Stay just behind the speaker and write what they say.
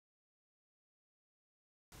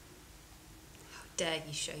dare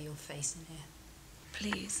you show your face in here?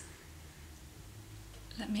 Please,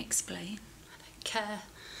 let me explain. I don't care.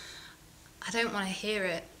 I don't want to hear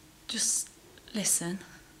it. Just listen.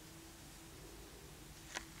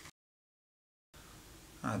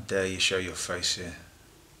 How dare you show your face here?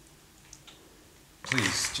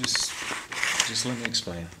 Please, just let me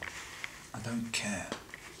explain. I don't care.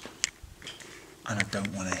 And I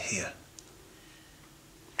don't want to hear.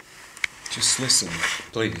 Just listen,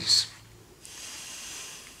 please.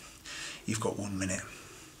 You've got 1 minute.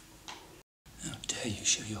 How dare you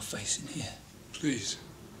show your face in here? Please,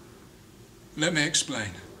 let me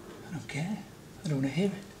explain. I don't care. I don't want to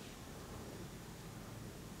hear it.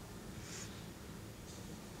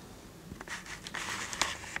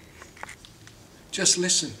 Just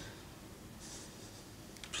listen.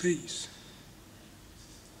 Please.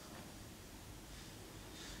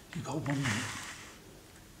 You've got 1 minute.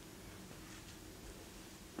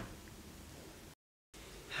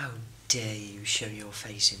 How dare you show your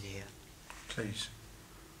face in here? Please,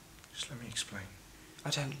 just let me explain. I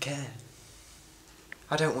don't care.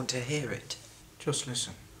 I don't want to hear it. Just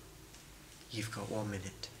listen. You've got 1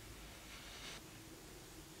 minute.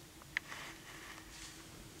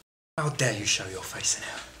 How dare you show your face in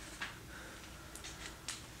here?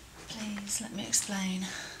 Please, let me explain.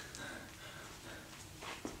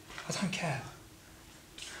 I don't care.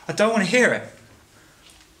 I don't want to hear it.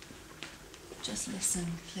 Just listen,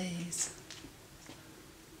 please.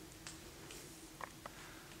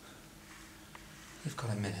 You've got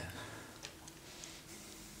 1 minute.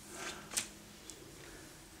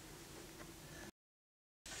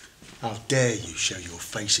 How dare you show your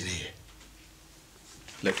face in here?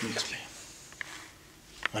 Let me explain.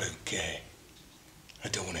 I don't care. I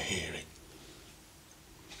don't want to hear it.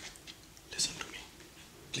 Listen to me,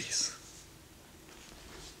 please.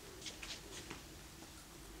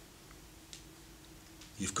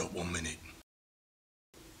 You've got 1 minute.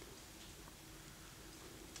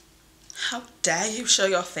 How dare you show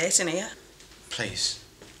your face in here? Please,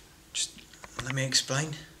 just let me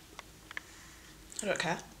explain. I don't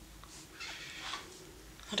care.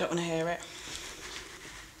 I don't want to hear it.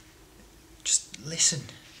 Just listen,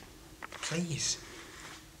 please.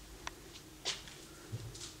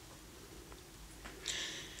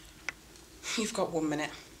 You've got 1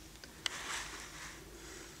 minute.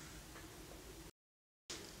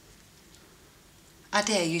 I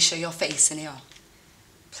dare you show your face in here.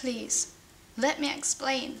 Please, let me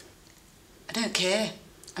explain. I don't care,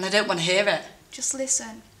 and I don't want to hear it. Just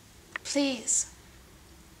listen. Please.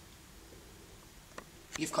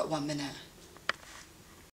 You've got 1 minute.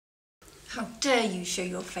 How dare you show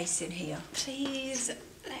your face in here? Please,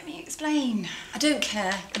 let me explain. I don't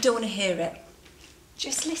care. I don't want to hear it.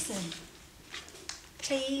 Just listen.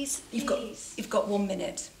 Please, You've please. got 1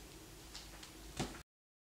 minute.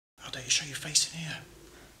 How dare you show your face in here?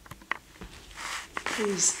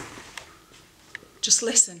 Please. Just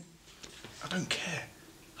listen. I don't care.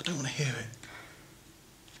 I don't want to hear it.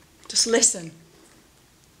 Just listen.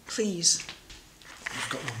 Please. You've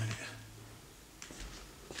got 1 minute.